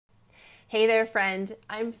Hey there, friend.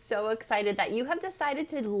 I'm so excited that you have decided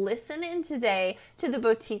to listen in today to the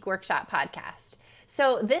Boutique Workshop podcast.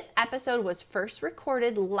 So this episode was first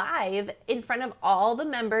recorded live in front of all the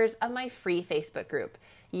members of my free Facebook group.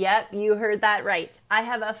 Yep, you heard that right. I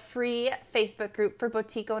have a free Facebook group for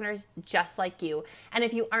boutique owners just like you. And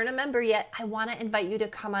if you aren't a member yet, I want to invite you to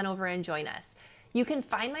come on over and join us. You can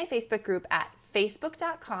find my Facebook group at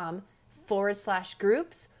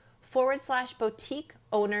facebook.com/groups/Boutique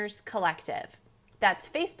Owners Collective. That's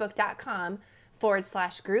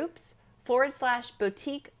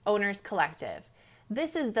facebook.com/groups/Boutique Owners Collective.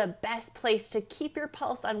 This is the best place to keep your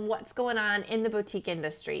pulse on what's going on in the boutique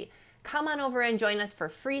industry. Come on over and join us for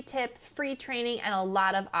free tips, free training, and a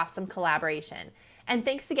lot of awesome collaboration. And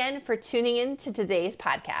thanks again for tuning in to today's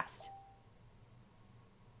podcast.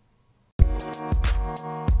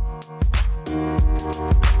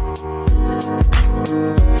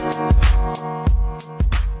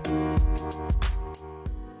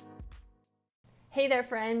 Hey there,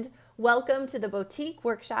 friend. Welcome to the Boutique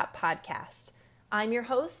Workshop podcast. I'm your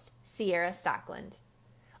host, Sierra Stockland.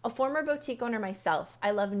 A former boutique owner myself,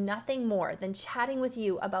 I love nothing more than chatting with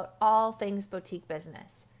you about all things boutique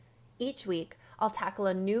business. Each week, I'll tackle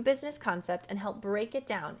a new business concept and help break it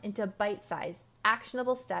down into bite-sized,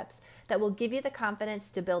 actionable steps that will give you the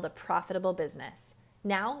confidence to build a profitable business.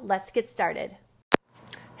 Now, let's get started.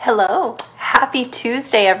 Hello. Happy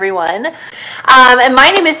Tuesday, everyone. And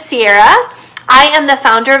my name is Sierra. I am the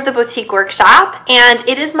founder of the Boutique Workshop, and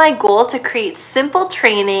it is my goal to create simple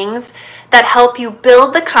trainings that help you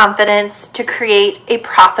build the confidence to create a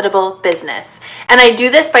profitable business. And I do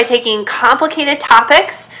this by taking complicated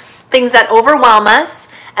topics, things that overwhelm us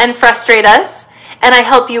and frustrate us, and I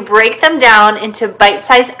help you break them down into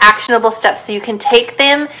bite-sized actionable steps so you can take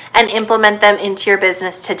them and implement them into your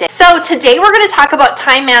business today. So today we're going to talk about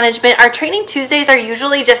time management. Our training Tuesdays are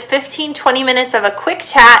usually just 15-20 minutes of a quick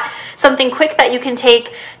chat, something quick that you can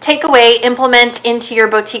take away, implement into your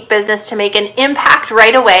boutique business to make an impact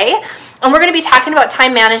right away. And we're going to be talking about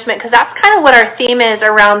time management because that's kind of what our theme is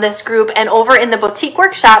around this group and over in the Boutique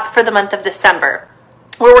Workshop for the month of December.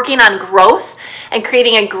 We're working on growth and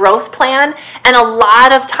creating a growth plan, and a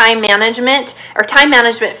lot of time management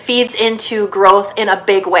feeds into growth in a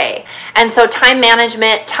big way. And so time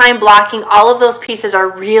management, time blocking, all of those pieces are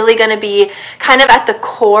really going to be kind of at the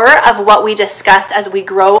core of what we discuss as we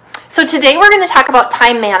grow. So today we're going to talk about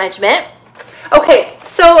time management. Okay,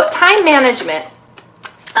 so time management.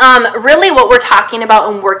 Really what we're talking about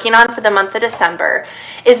and working on for the month of December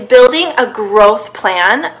is building a growth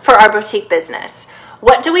plan for our boutique business.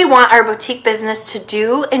 What do we want our boutique business to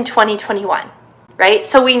do in 2021, right?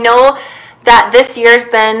 So we know that this year's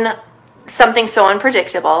been something so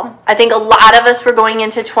unpredictable. I think a lot of us were going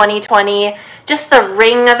into 2020, just the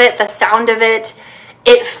ring of it, the sound of it,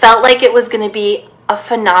 it felt like it was going to be a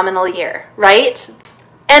phenomenal year, right?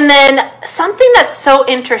 And then something that's so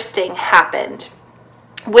interesting happened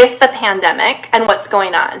with the pandemic and what's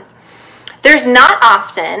going on. There's not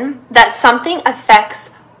often that something affects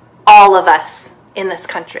all of us in this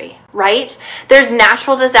country, right? There's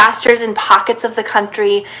natural disasters in pockets of the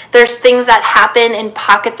country. There's things that happen in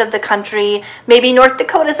pockets of the country. Maybe North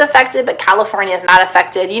Dakota is affected, but California is not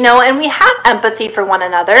affected, and we have empathy for one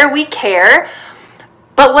another. We care.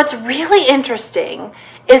 But what's really interesting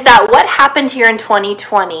is that what happened here in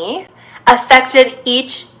 2020 affected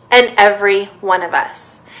each and every one of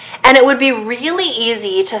us. And it would be really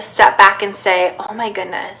easy to step back and say, oh my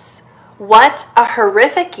goodness, what a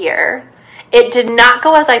horrific year. It did not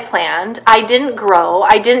go as I planned. I didn't grow.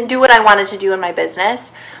 I didn't do what I wanted to do in my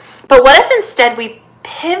business. But what if instead we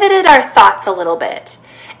pivoted our thoughts a little bit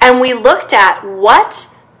and we looked at what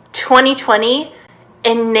 2020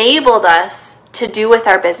 enabled us to do with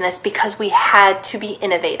our business because we had to be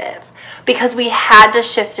innovative, because we had to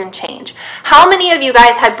shift and change. How many of you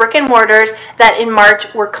guys had brick and mortars that in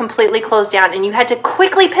March were completely closed down and you had to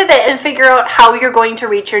quickly pivot and figure out how you're going to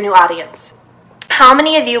reach your new audience? How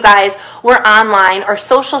many of you guys were online or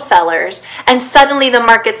social sellers and suddenly the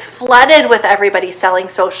market's flooded with everybody selling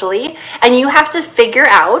socially and you have to figure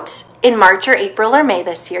out in March or April or May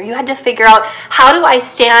this year, you had to figure out, how do I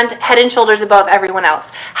stand head and shoulders above everyone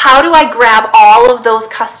else? How do I grab all of those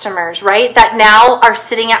customers, right, that now are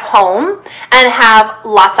sitting at home and have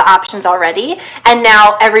lots of options already, and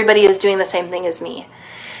now everybody is doing the same thing as me?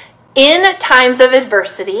 In times of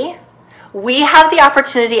adversity, we have the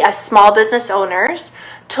opportunity as small business owners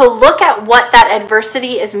to look at what that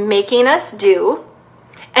adversity is making us do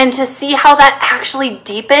and to see how that actually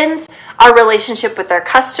deepens our relationship with our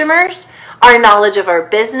customers, our knowledge of our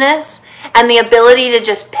business, and the ability to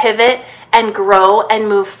just pivot and grow and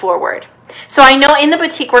move forward. So I know in the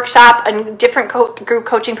boutique workshop and different group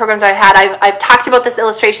coaching programs I've had, I've talked about this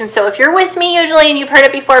illustration. So if you're with me usually and you've heard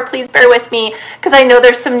it before, please bear with me because I know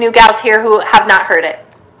there's some new gals here who have not heard it.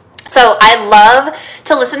 So I love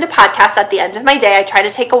to listen to podcasts at the end of my day. I try to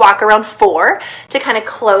take a walk around 4 to kind of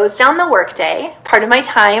close down the workday, part of my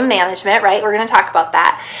time management, right? We're going to talk about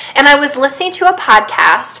that. And I was listening to a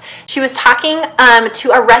podcast. She was talking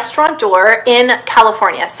to a restaurateur in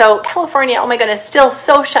California. So California, oh my goodness, still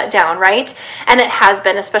so shut down, right? And it has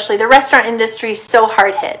been, especially the restaurant industry, so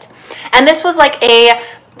hard hit. And this was like a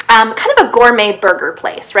kind of a gourmet burger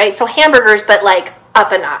place, right? So hamburgers, but like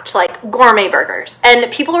up a notch, like gourmet burgers. And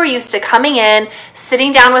people were used to coming in,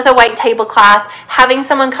 sitting down with a white tablecloth, having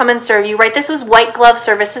someone come and serve you, right? This was white glove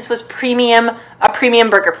service. This was a premium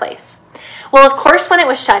burger place. Well, of course, when it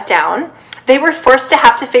was shut down, they were forced to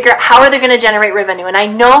have to figure out how are they going to generate revenue. And I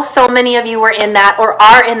know so many of you were in that or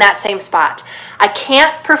are in that same spot. I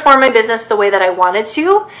can't perform my business the way that I wanted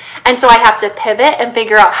to. And so I have to pivot and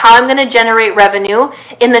figure out how I'm going to generate revenue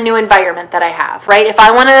in the new environment that I have, right? If I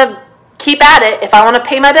want to keep at it, if I want to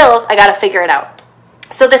pay my bills, I got to figure it out.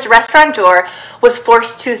 So this restaurateur was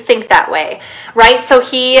forced to think that way, right? So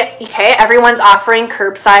everyone's offering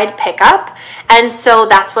curbside pickup, and so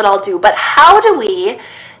that's what I'll do. But how do we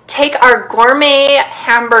take our gourmet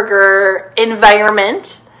hamburger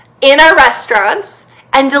environment in our restaurants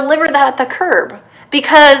and deliver that at the curb?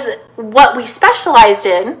 Because what we specialized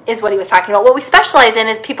in is what he was talking about. What we specialize in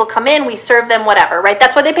is people come in, we serve them whatever, right?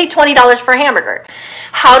 That's why they pay $20 for a hamburger.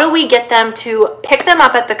 How do we get them to pick them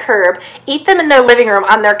up at the curb, eat them in their living room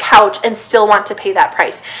on their couch, and still want to pay that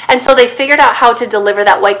price? And so they figured out how to deliver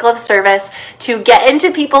that white glove service to get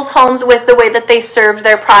into people's homes with the way that they served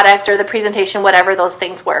their product or the presentation, whatever those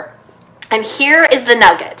things were. And here is the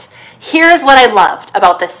nugget. Here's what I loved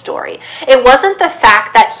about this story. It wasn't the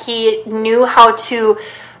fact that he knew how to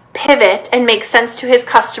pivot and make sense to his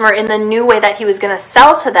customer in the new way that he was going to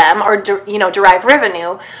sell to them or derive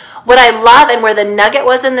revenue. What I love and where the nugget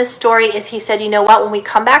was in this story is he said, you know what, when we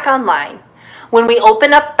come back online, when we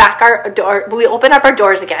open up our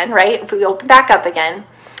doors again, right? If we open back up again,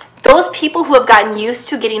 those people who have gotten used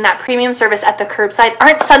to getting that premium service at the curbside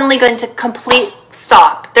aren't suddenly going to complete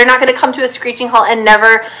stop. They're not going to come to a screeching halt and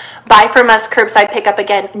never buy from us curbside pickup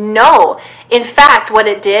again. No. In fact, what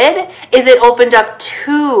it did is it opened up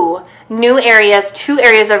two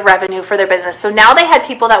areas of revenue for their business. So now they had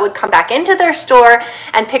people that would come back into their store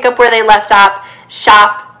and pick up where they left off,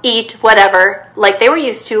 shop, eat, whatever, like they were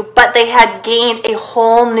used to, but they had gained a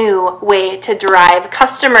whole new way to derive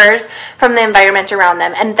customers from the environment around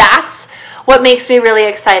them. And that's what makes me really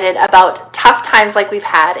excited about tough times like we've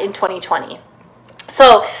had in 2020.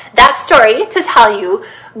 So that story to tell you,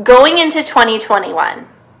 going into 2021,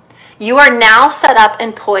 you are now set up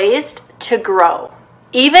and poised to grow,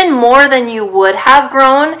 even more than you would have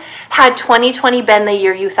grown had 2020 been the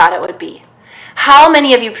year you thought it would be. How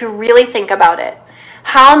many of you, if you really think about it,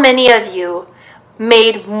 how many of you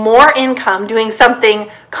made more income doing something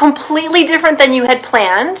completely different than you had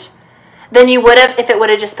planned than you would have if it would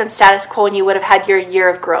have just been status quo and you would have had your year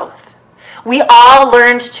of growth? We all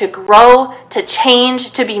learned to grow, to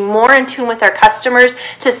change, to be more in tune with our customers,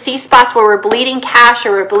 to see spots where we're bleeding cash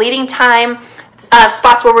or we're bleeding time,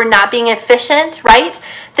 spots where we're not being efficient, right?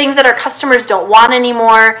 Things that our customers don't want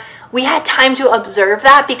anymore. We had time to observe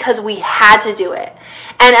that because we had to do it.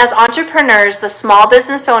 And as entrepreneurs, the small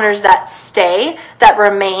business owners that stay, that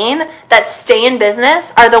remain, that stay in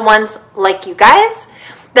business are the ones like you guys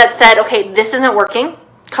that said, okay, this isn't working.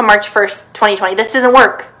 Come March 1st, 2020, this doesn't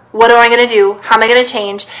work. What am I going to do? How am I going to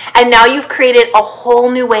change? And now you've created a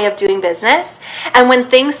whole new way of doing business. And when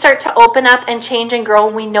things start to open up and change and grow,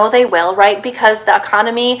 we know they will, right? Because the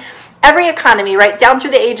economy, every economy, right, down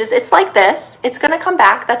through the ages, it's like this. It's going to come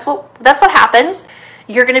back. That's what happens.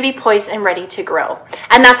 You're going to be poised and ready to grow.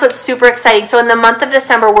 And that's what's super exciting. So in the month of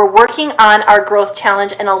December, we're working on our growth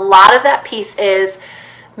challenge. And a lot of that piece is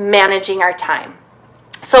managing our time.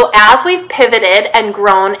 So as we've pivoted and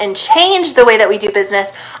grown and changed the way that we do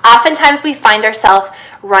business, oftentimes we find ourselves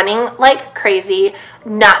running like crazy,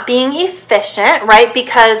 not being efficient, right?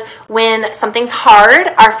 Because when something's hard,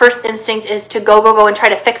 our first instinct is to go and try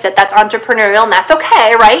to fix it. That's entrepreneurial and that's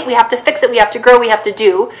okay, right? We have to fix it, we have to grow, we have to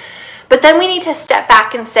do. But then we need to step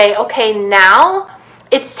back and say, okay, now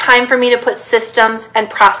it's time for me to put systems and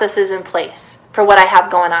processes in place for what I have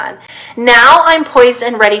going on. Now I'm poised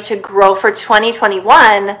and ready to grow for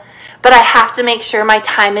 2021, but I have to make sure my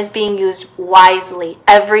time is being used wisely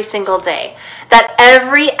every single day. That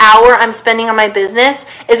every hour I'm spending on my business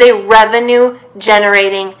is a revenue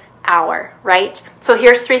generating hour, right? So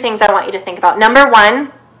here's 3 things I want you to think about. Number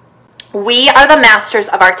 1, we are the masters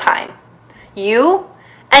of our time. You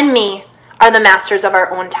and me are the masters of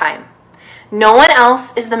our own time. No one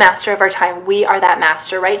else is the master of our time. We are that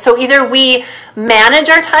master, right? So either we manage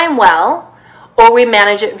our time well or we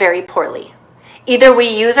manage it very poorly. Either we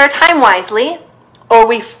use our time wisely or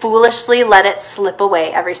we foolishly let it slip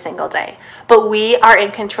away every single day. But we are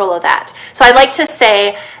in control of that. So I like to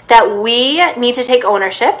say that we need to take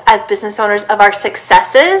ownership as business owners of our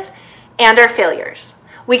successes and our failures.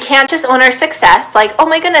 We can't just own our success like, oh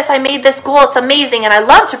my goodness, I made this goal, it's amazing, and I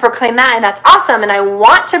love to proclaim that, and that's awesome, and I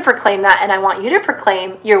want to proclaim that, and I want you to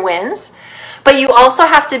proclaim your wins. But you also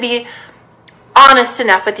have to be honest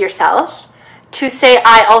enough with yourself to say,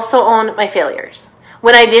 I also own my failures.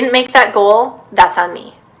 When I didn't make that goal, that's on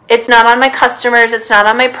me. It's not on my customers, it's not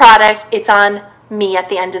on my product, it's on me at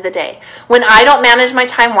the end of the day. When I don't manage my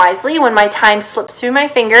time wisely, when my time slips through my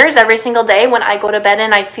fingers every single day, when I go to bed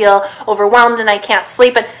and I feel overwhelmed and I can't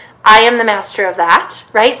sleep, and I am the master of that,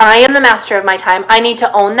 right? I am the master of my time. I need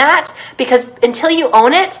to own that, because until you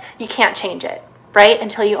own it, you can't change it, right?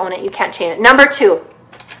 Until you own it, you can't change it. Number 2,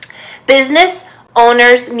 business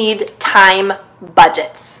owners need time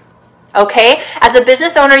budgets, okay? As a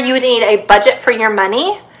business owner, you need a budget for your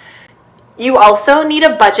money. You also need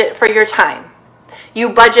a budget for your time. You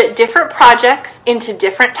budget different projects into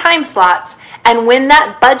different time slots, and when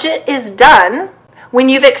that budget is done, when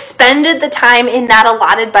you've expended the time in that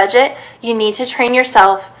allotted budget, you need to train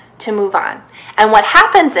yourself to move on. And what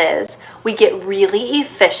happens is we get really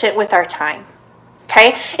efficient with our time.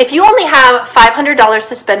 Okay? If you only have $500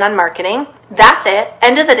 to spend on marketing, that's it.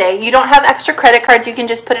 End of the day. You don't have extra credit cards you can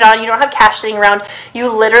just put it on. You don't have cash sitting around. You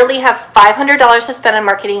literally have $500 to spend on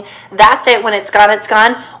marketing. That's it. When it's gone, it's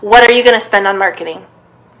gone. What are you going to spend on marketing?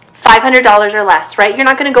 $500 or less, right? You're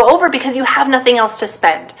not going to go over because you have nothing else to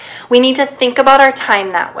spend. We need to think about our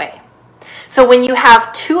time that way. So when you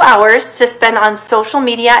have 2 hours to spend on social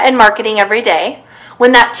media and marketing every day,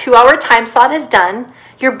 when that 2-hour time slot is done,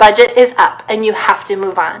 your budget is up and you have to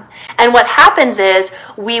move on. And what happens is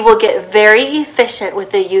we will get very efficient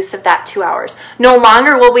with the use of that 2 hours. No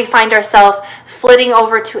longer will we find ourselves flitting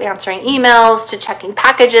over to answering emails, to checking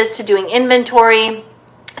packages, to doing inventory,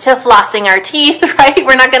 to flossing our teeth, right?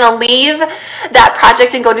 We're not going to leave that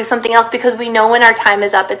project and go do something else because we know when our time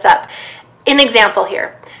is up, it's up. An example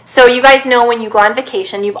here. So you guys know when you go on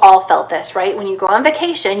vacation, you've all felt this, right? When you go on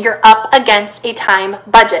vacation, you're up against a time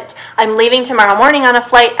budget. I'm leaving tomorrow morning on a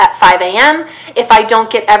flight at 5 a.m. If I don't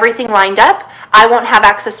get everything lined up, I won't have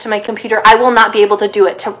access to my computer. I will not be able to do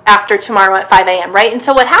it after tomorrow at 5 a.m., right? And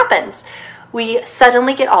so what happens? We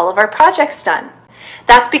suddenly get all of our projects done.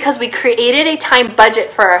 That's because we created a time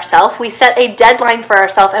budget for ourselves. We set a deadline for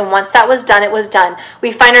ourselves, and once that was done, it was done.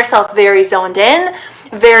 We find ourselves very zoned in,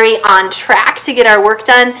 very on track to get our work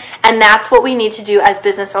done, and that's what we need to do as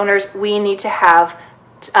business owners. We need to have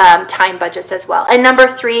time budgets as well. And number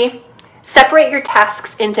 3, separate your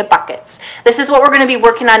tasks into buckets. This is what we're going to be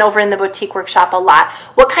working on over in the boutique workshop a lot.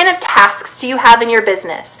 What kind of tasks do you have in your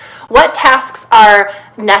business? What tasks are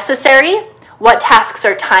necessary? What tasks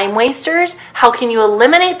are time wasters? How can you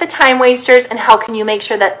eliminate the time wasters? And how can you make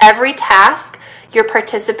sure that every task you're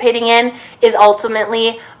participating in is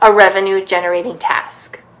ultimately a revenue generating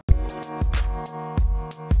task?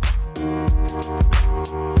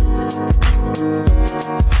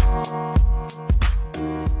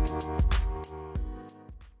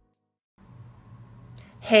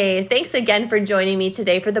 Hey, thanks again for joining me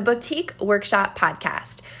today for the Boutique Workshop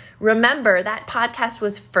Podcast. Remember, that podcast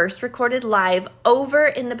was first recorded live over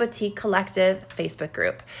in the Boutique Collective Facebook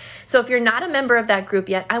group. So if you're not a member of that group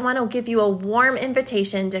yet, I want to give you a warm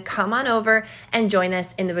invitation to come on over and join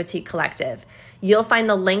us in the Boutique Collective. You'll find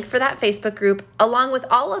the link for that Facebook group along with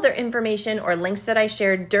all other information or links that I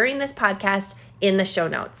shared during this podcast in the show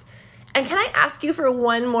notes. And can I ask you for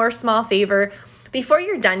one more small favor? Before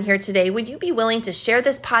you're done here today, would you be willing to share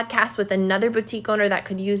this podcast with another boutique owner that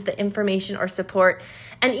could use the information or support?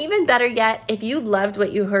 And even better yet, if you loved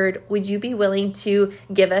what you heard, would you be willing to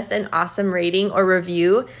give us an awesome rating or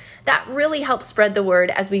review? That really helps spread the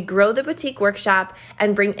word as we grow the Boutique Workshop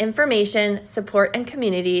and bring information, support, and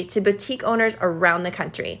community to boutique owners around the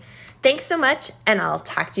country. Thanks so much, and I'll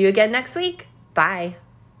talk to you again next week. Bye.